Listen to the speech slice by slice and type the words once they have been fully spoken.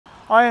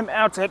I am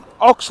out at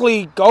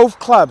OXLEY Golf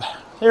Club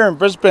here in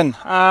Brisbane.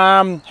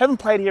 Haven't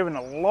played here in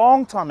a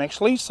long time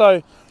actually,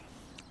 so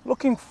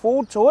looking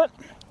forward to it.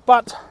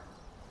 But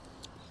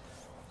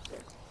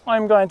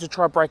I'm going to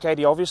try break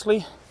 80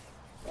 obviously.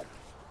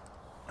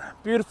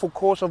 Beautiful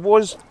course, I've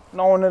always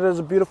known it as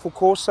a beautiful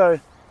course, so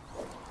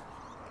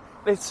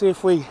let's see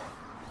if we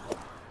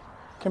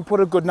can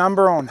put a good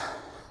number on.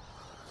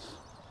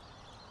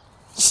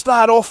 To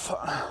start off,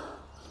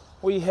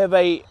 we have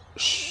a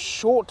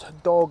short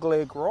dog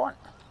leg right.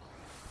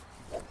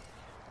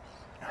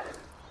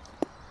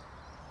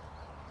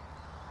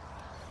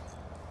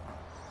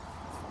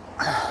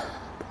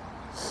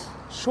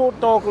 Short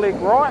dog leg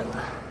right.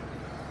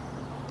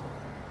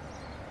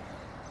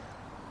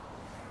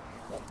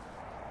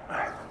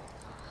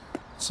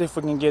 See if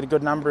we can get a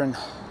good number in.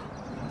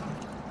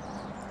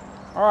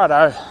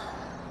 Alrighto.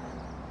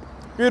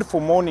 Beautiful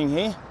morning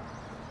here.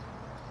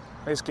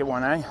 Let's get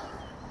one, eh?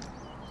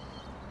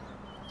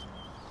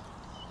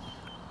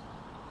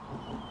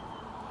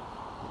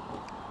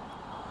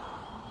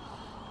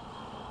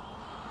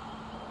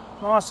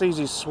 Nice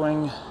easy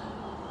swing.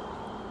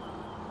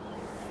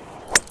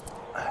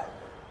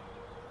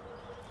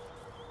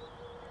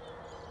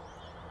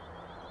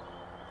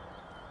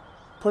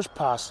 Push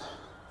pass.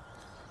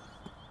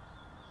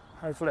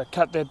 Hopefully I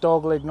cut that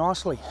dog leg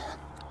nicely.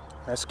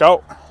 Let's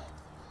go.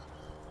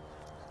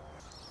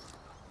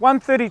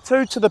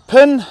 132 to the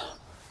pin.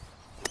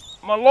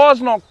 My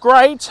lie's not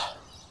great,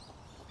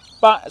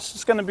 but it's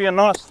just going to be a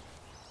nice,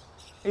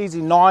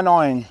 easy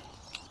 9-iron.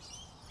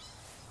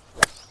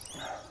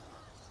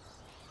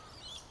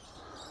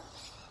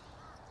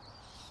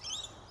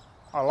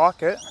 I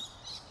like it.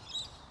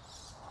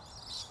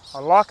 I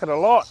like it a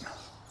lot.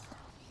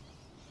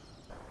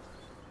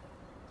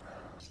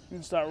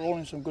 And start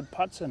rolling some good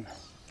putts in.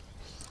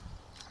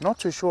 Not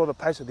too sure of the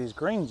pace of these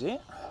greens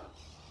yet.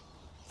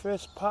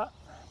 First putt,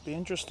 be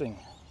interesting.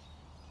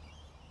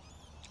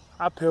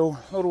 Uphill,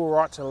 little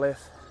right to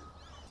left.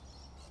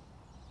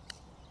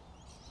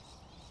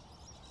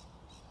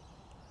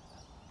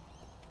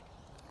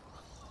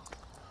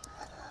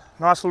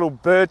 Nice little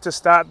bird to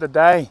start the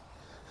day.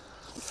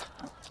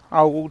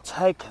 I will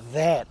take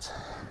that.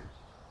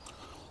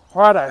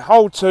 Righto,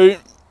 hole 2,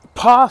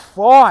 par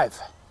 5.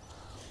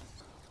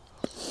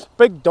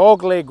 Big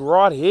dog leg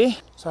right here.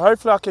 So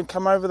hopefully I can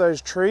come over those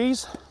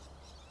trees.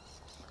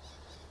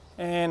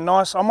 And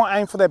nice, I might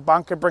aim for that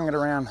bunker, bring it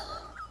around.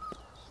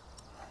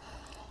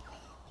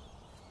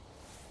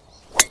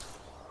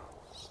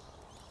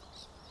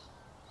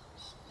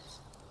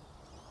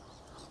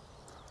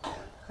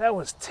 That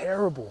was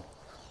terrible.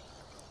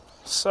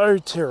 So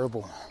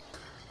terrible.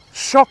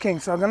 Shocking,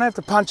 so I'm gonna have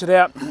to punch it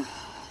out.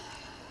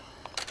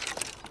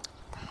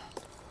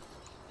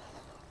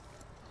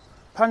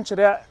 Punch it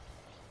out,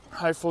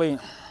 hopefully.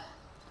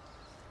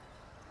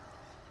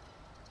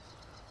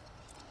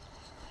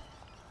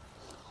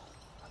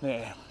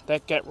 There,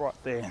 that gap right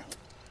there.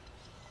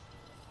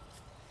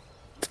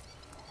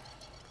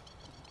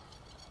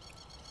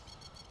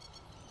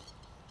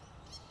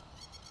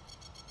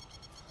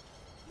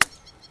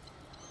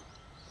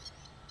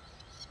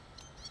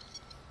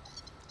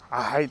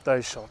 I hate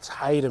those shots,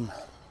 hate them.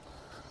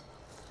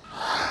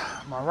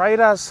 My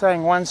radar's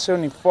saying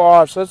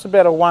 175, so that's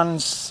about a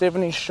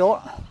 170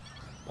 shot.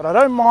 But I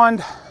don't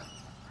mind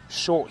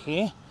short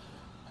here.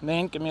 And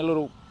then give me a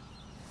little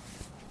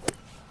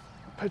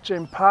pitch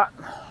and putt.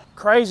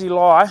 Crazy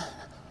lie.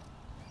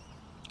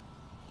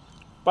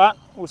 But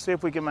we'll see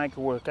if we can make it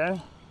work, eh?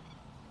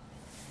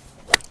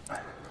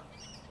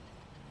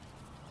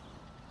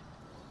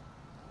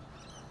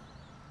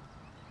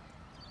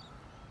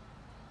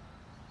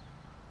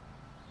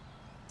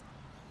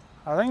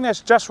 I think that's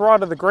just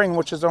right of the green,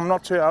 which is I'm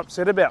not too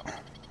upset about.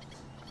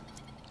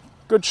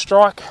 Good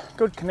strike,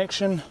 good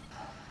connection.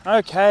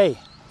 Okay,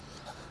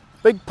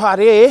 big putt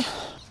here.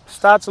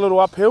 Starts a little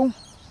uphill.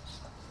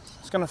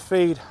 It's going to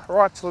feed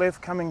right to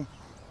left coming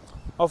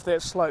off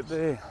that slope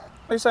there.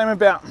 Let's aim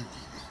about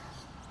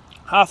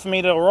half a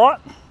metre right.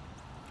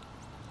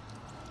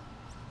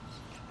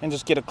 And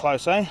just get it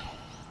close, eh?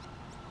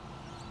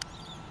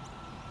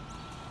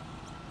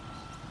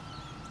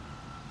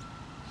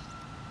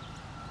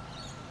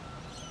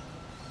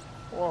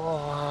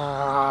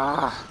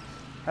 Whoa,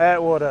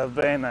 that would have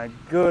been a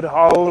good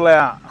hole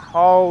out.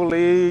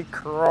 Holy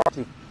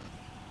crikey.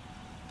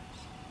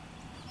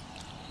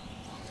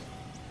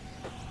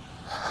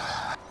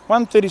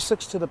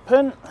 .136 to the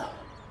pin.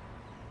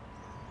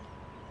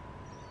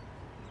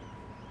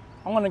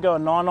 I'm going to go a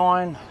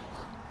 9-iron.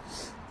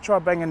 Try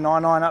banging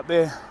 9-iron up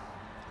there.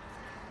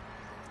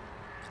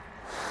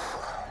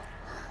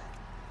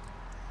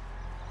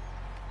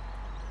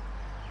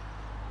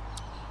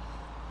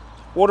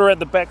 Water at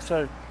the back,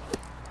 so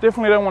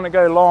definitely don't want to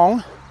go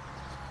long.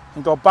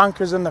 And got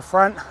bunkers in the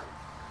front.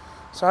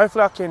 So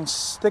hopefully I can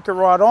stick it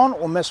right on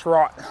or miss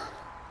right.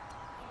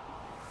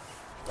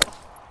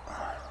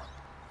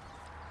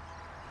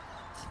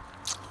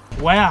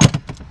 Wow,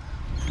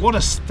 what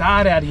a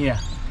start out here.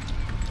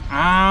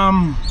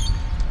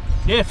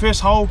 Yeah,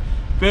 first hole,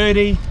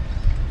 birdie,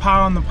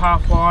 par on the par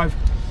 5,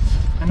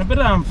 and a bit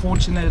of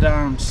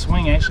unfortunate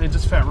swing actually. It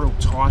just felt real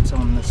tight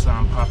on this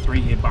par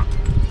 3 here, but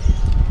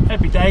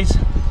happy days.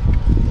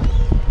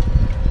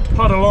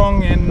 Plod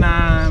along, and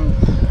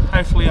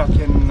hopefully I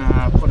can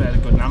put out a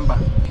good number.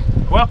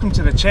 Welcome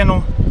to the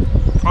channel.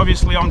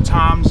 Obviously I'm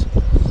Tarms.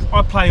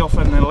 I play off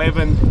an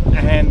 11,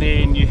 and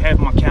then you have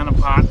my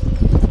counterpart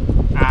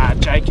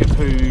Jacob,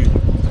 who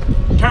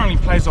currently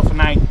plays off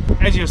an 8.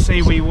 As you'll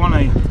see, we want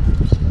to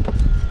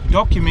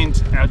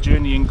document our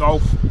journey in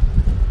golf.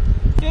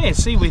 Yeah,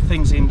 see where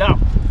things end up.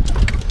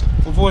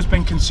 We've always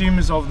been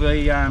consumers of the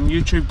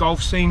YouTube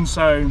golf scene,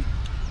 so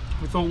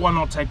we thought, why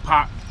not take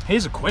part?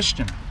 Here's a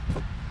question: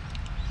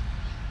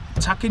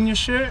 tuck in your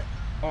shirt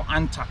or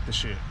untuck the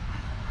shirt?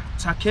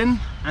 Tuck in,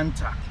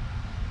 untuck.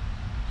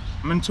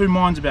 I'm in two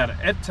minds about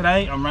it.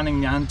 Today I'm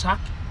running the untuck.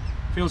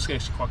 Feels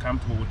actually quite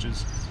comfortable, which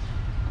is,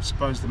 I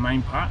suppose, the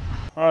main part.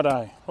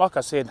 Righto, like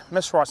I said,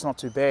 miss right's not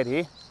too bad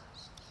here.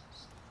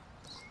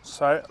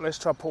 So let's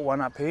try to put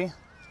one up here.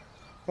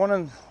 Want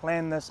to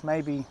land this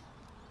maybe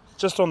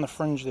just on the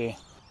fringe there.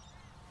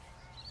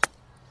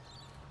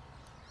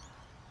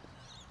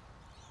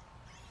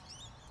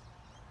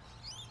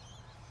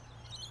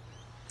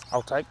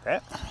 I'll take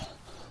that.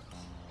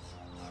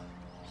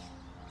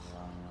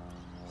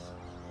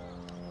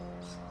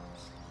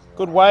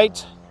 Good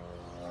weight.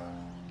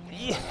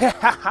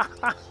 Yeah.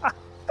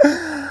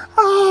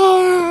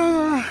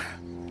 Oh,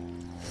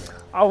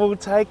 I will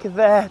take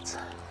that.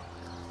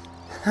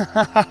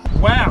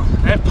 Wow,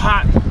 that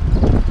putt,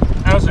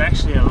 that was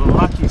actually a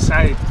lucky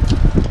save,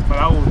 but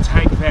I will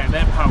take that.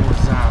 That putt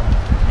was,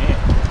 yeah,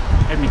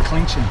 had me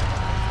clinching,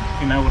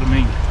 if you know what I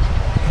mean.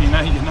 If you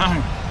know, you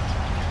know.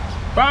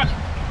 But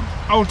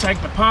I will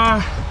take the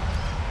par.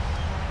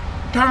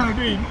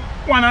 Currently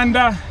 1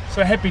 under,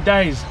 so happy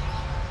days.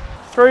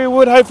 3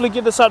 wood, hopefully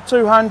get this up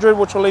 200,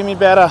 which will leave me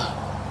about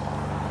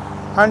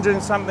 100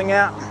 and something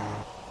out.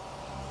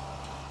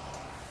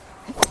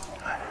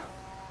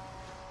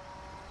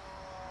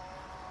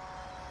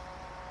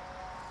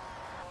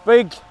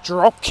 Big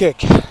drop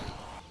kick.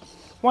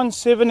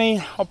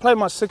 170, I'll play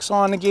my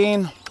 6-iron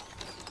again.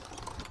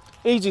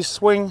 Easy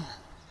swing.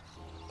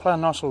 Play a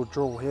nice little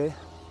draw here,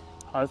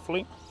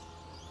 hopefully.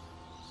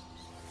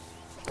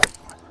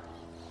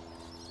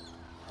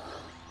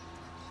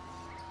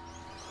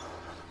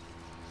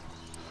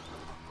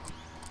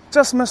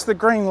 Just missed the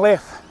green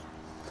left.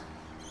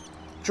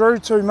 Drew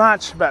too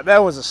much, but that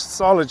was a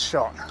solid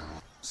shot.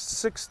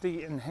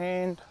 60 in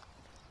hand.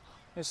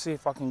 Let's see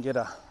if I can get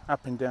a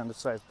up and down to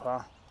save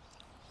par.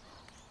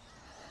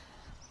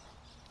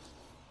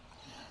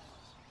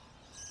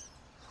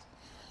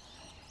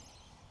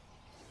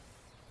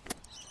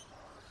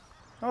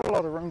 Not a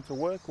lot of room to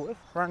work with.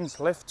 Runs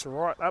left to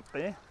right up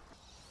there.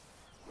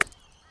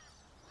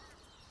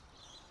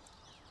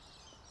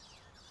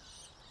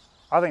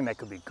 I think that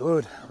could be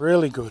good,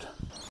 really good.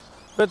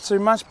 Bit too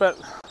much, but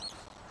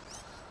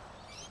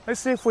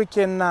let's see if we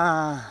can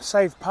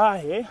save par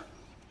here.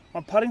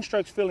 My putting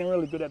stroke's feeling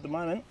really good at the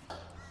moment.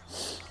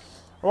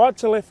 Right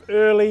to left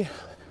early,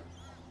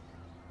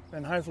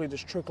 then hopefully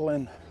just trickle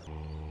in.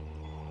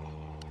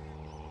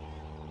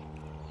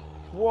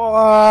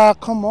 Whoa,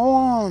 come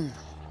on.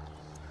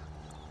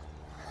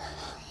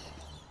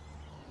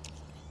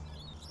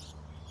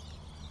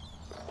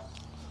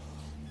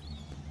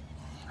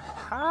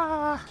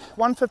 Ah,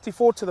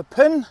 154 to the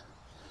pin,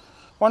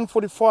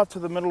 145 to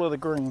the middle of the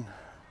green.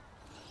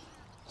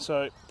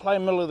 So play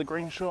middle of the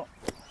green shot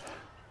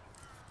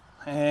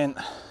and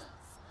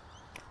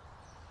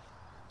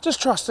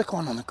just try to stick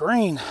one on the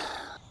green.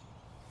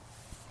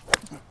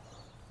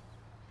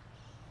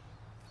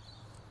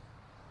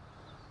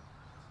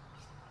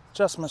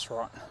 Just miss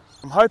right.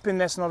 I'm hoping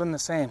that's not in the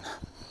sand.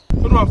 A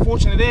little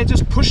unfortunate there,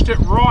 just pushed it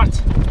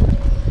right.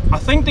 I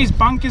think these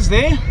bunkers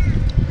there.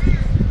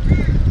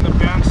 The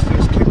bounce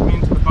just kicked me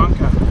into the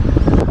bunker.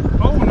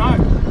 Oh no,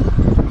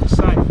 I'm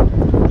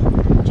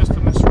safe. Just a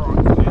miss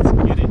right. Let's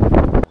get it.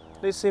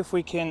 Let's see if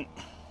we can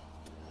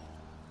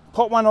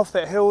pop one off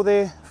that hill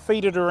there,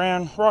 feed it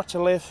around right to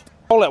left.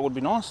 Oh, that would be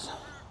nice.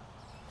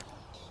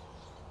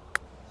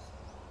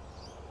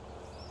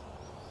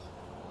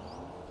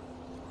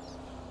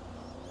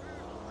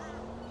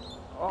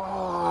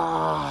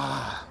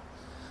 Oh,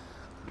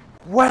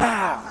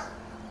 wow.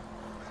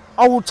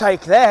 I will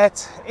take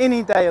that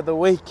any day of the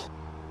week.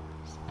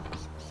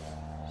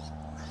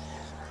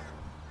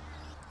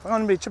 If I'm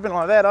going to be chipping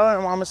like that, I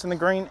don't mind missing the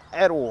green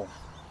at all.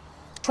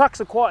 Trucks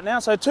are quiet now,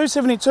 so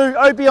 272,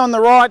 OB on the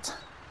right.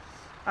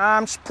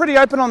 It's pretty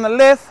open on the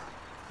left,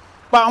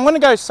 but I'm going to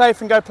go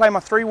safe and go play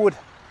my 3 wood.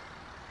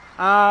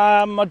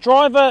 My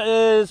driver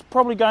is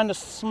probably going to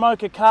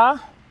smoke a car,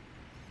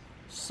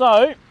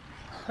 so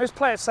let's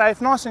play it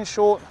safe, nice and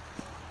short.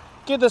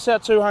 Get this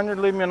out 200,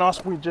 leave me a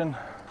nice wedge in.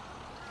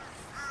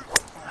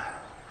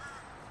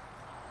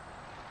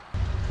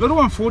 A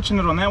little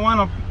unfortunate on that one.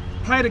 I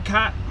played a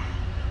cut.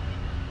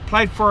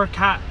 Played for a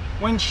cut,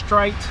 went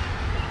straight,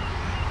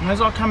 and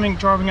as I come in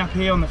driving up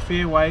here on the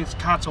fairways,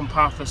 cuts on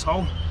path this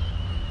hole.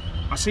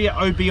 I see an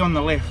OB on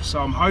the left, so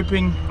I'm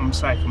hoping I'm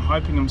safe.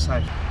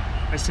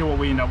 Let's see what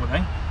we end up with,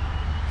 eh?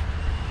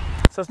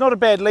 So it's not a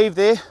bad leave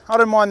there. I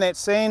don't mind that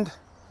sand.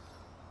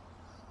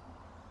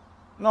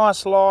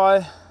 Nice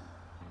lie.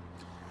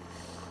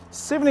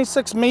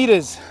 76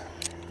 meters.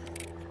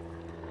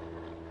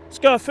 Let's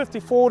go a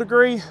 54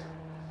 degree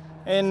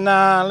and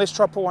let's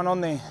try put one on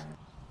there.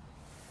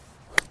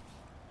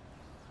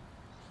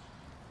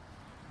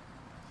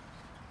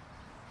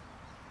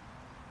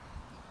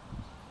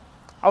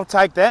 I'll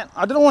take that.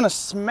 I didn't want to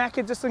smack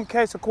it just in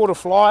case I caught a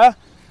flyer.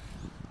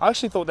 I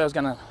actually thought that was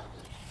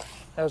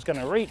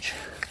gonna reach,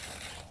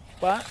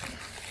 but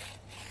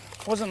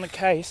wasn't the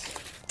case.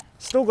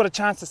 Still got a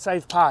chance to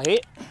save par here.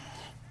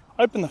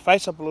 Open the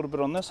face up a little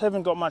bit on this.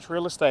 Haven't got much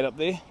real estate up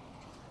there,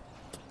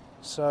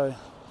 so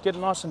get it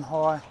nice and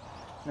high,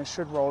 and it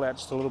should roll out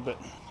just a little bit.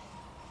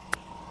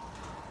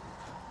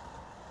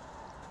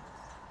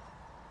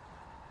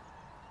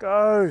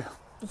 Go.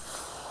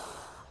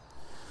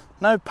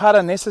 No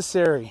putter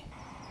necessary.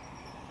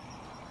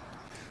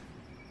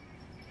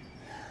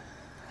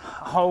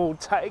 I'll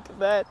take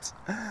that.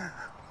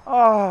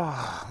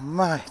 Oh,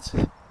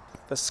 mate.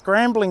 The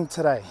scrambling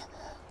today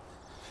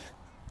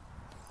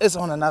is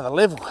on another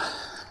level.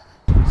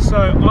 So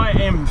I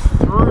am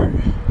through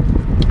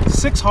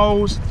 6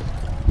 holes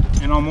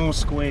and I'm all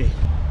square.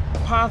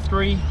 Par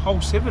 3,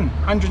 hole 7,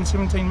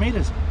 117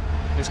 meters.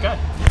 Let's go.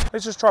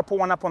 Let's just try put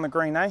one up on the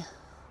green, eh?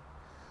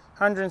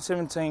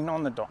 117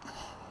 on the dot.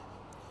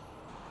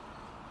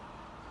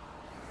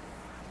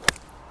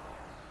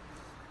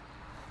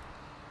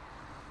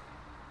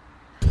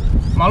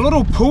 My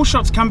little pull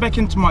shots come back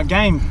into my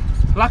game.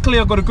 Luckily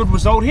I got a good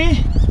result here,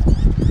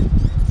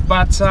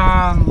 but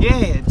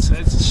yeah,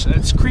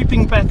 it's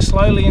creeping back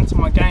slowly into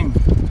my game.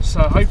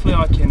 So hopefully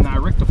I can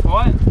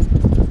rectify it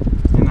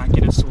and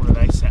get it sorted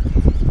ASAP.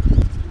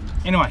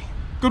 Anyway,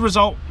 good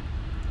result.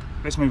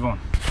 Let's move on.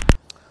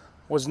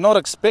 Was not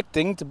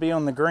expecting to be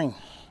on the green,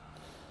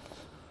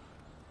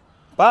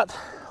 but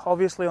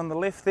obviously on the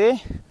left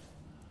there,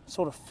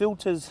 sort of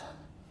filters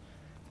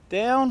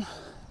down.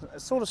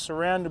 It's sort of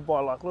surrounded by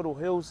like little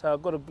hills, so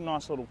I've got a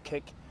nice little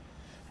kick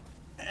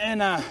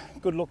and a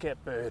good look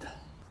at bird.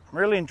 I'm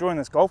really enjoying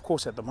this golf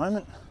course at the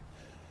moment.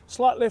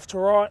 Slight left to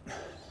right,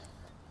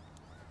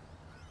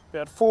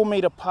 about 4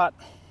 meter putt.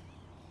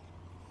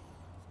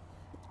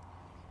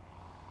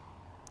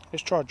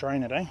 Let's try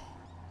drain it, eh?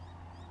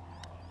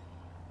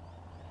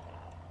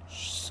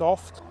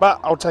 Soft, but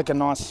I'll take a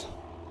nice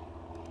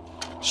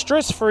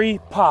stress-free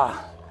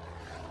par,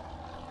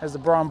 as the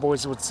Brian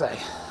boys would say.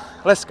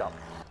 Let's go.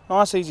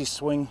 Nice easy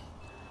swing.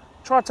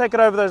 Try to take it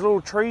over those little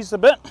trees a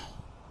bit,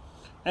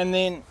 and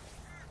then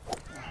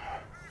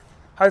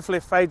hopefully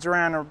it fades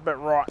around a bit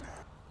right.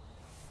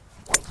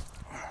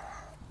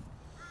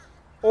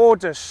 Or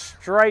just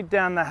straight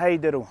down the hay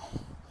diddle.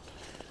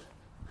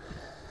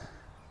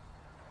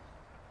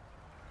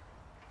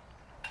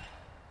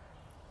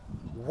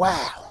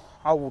 Wow,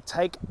 I will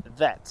take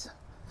that.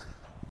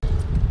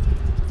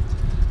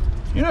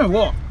 You know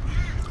what?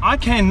 I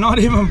cannot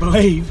even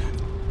believe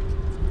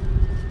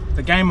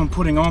the game I'm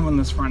putting on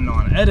this front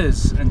nine. It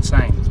is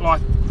insane.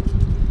 Like,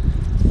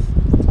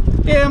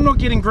 yeah, I'm not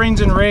getting greens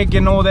and reg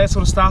and all that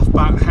sort of stuff,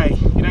 but hey,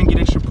 you don't get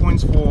extra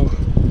points for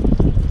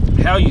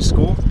how you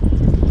score.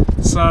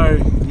 So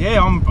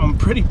yeah, I'm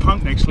pretty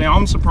pumped actually.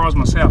 I'm surprised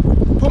myself.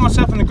 Put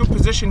myself in a good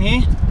position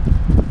here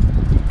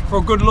for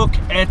a good look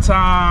at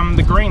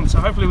the green. So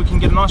hopefully we can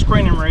get a nice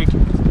green and reg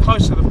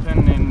close to the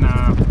pin and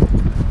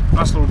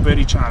nice little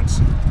birdie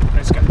chance.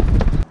 Let's go.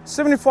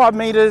 75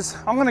 meters.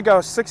 I'm going to go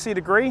a 60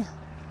 degree.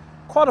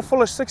 Quite a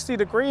fullish 60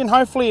 degree, and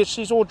hopefully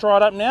she's all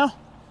dried up now.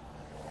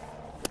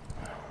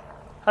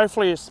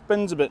 Hopefully it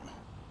spins a bit.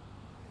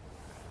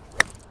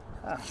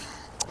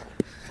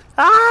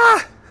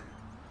 Ah!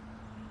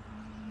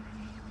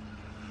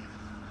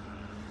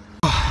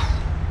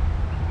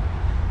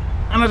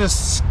 And I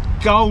just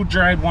skull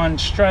dragged one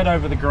straight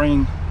over the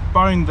green,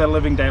 boned the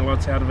living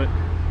daylights out of it.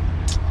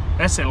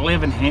 That's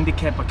 11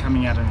 handicapper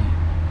coming out of me.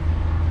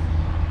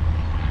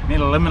 Need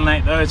to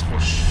eliminate those for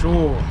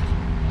sure.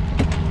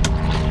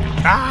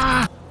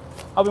 Ah!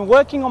 I've been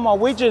working on my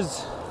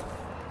wedges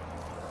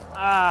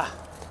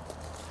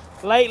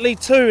lately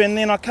too, and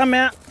then I come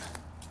out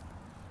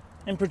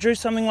and produce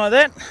something like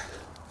that.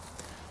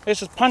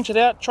 Let's just punch it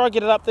out, try to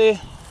get it up there.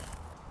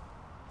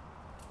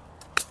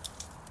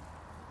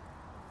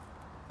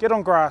 Get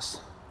on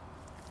grass.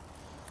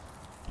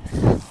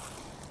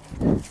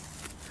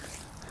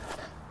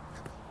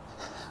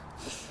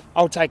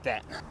 I'll take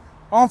that.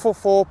 On for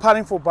 4,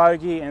 putting for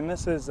bogey, and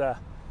this is a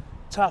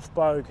tough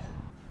bogey.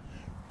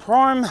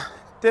 Prime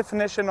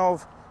definition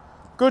of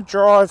good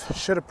drive,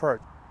 should approach.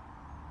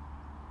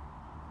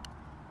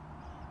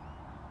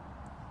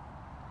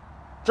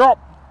 Drop.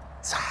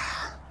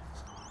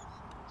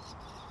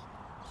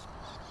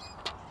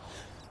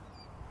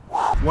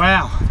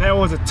 Wow, that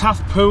was a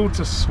tough pool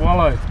to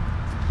swallow.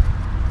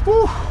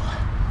 Whew.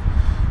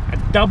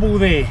 A double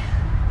there.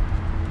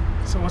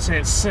 So what's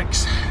that,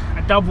 6?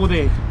 A double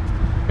there.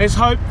 Let's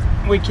hope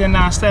we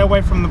can stay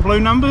away from the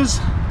blue numbers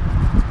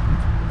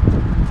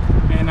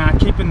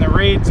in the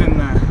reds and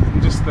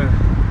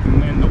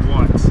the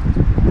whites.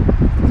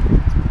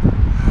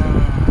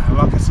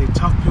 Like I said,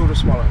 tough pill to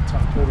swallow,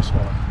 tough pill to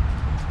swallow.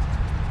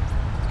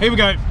 Here we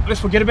go, let's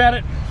forget about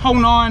it. Hole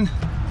 9,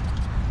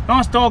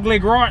 nice dog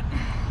leg right.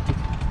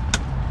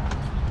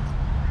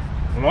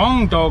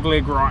 Long dog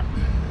leg right,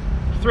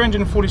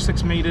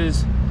 346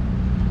 meters.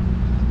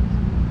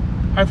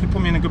 Hopefully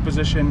put me in a good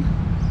position,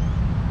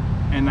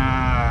 and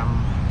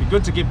be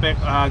good to get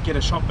back, get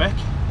a shot back.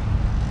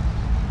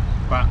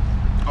 But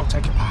I'll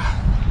take it.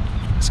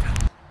 Let's go.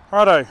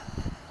 Righto,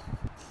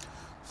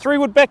 3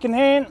 wood back in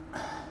hand.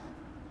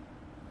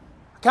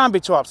 Can't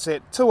be too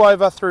upset. 2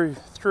 over through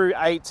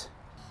 8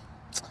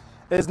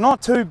 is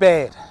not too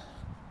bad.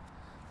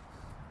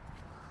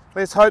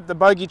 Let's hope the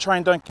bogey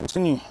train don't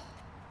continue.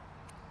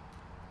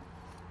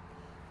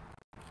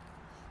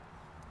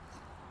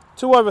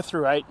 2 over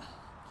through 8.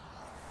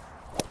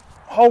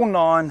 Hole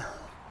 9.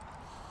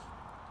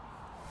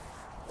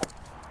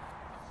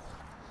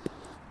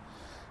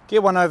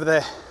 Get one over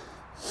there.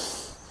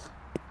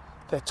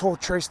 That tall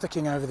tree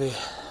sticking over there.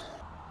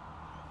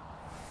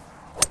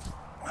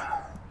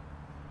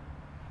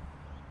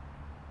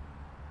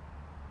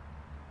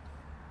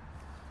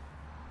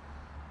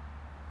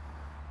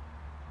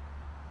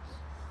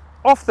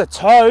 Off the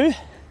toe,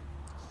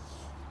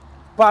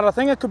 but I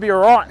think it could be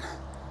alright.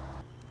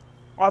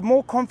 I have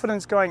more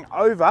confidence going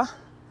over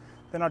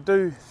than I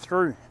do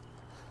through.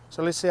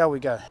 So let's see how we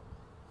go.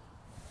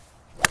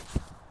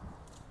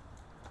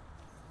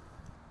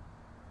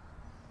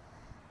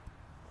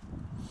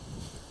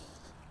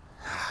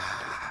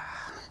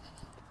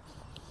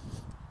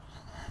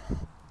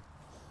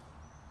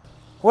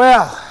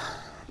 Wow,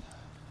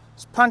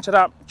 let's punch it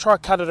up, try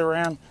cut it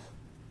around.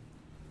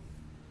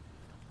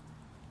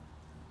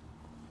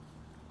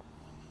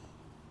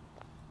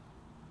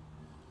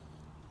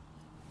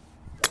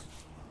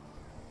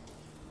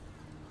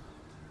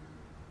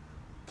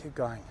 Keep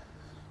going.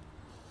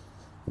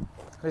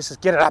 Let's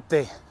just get it up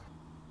there.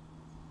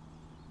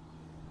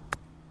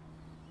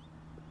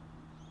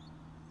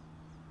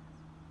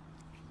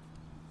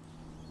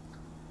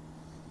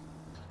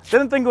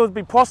 Didn't think it would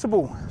be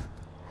possible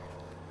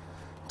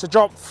to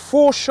drop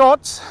 4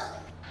 shots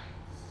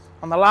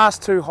on the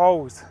last 2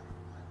 holes.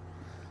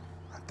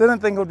 Didn't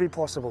think it would be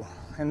possible,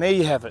 and there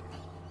you have it.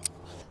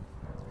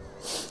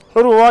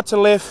 Little right to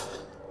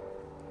left,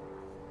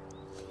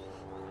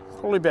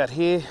 probably about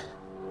here.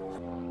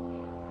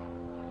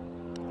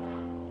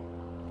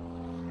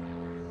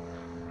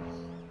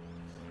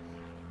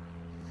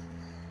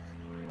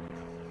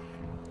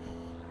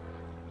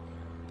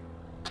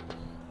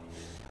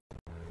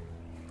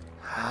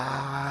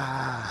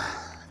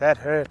 That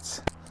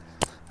hurts.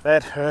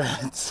 That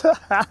hurts.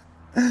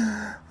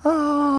 Oh.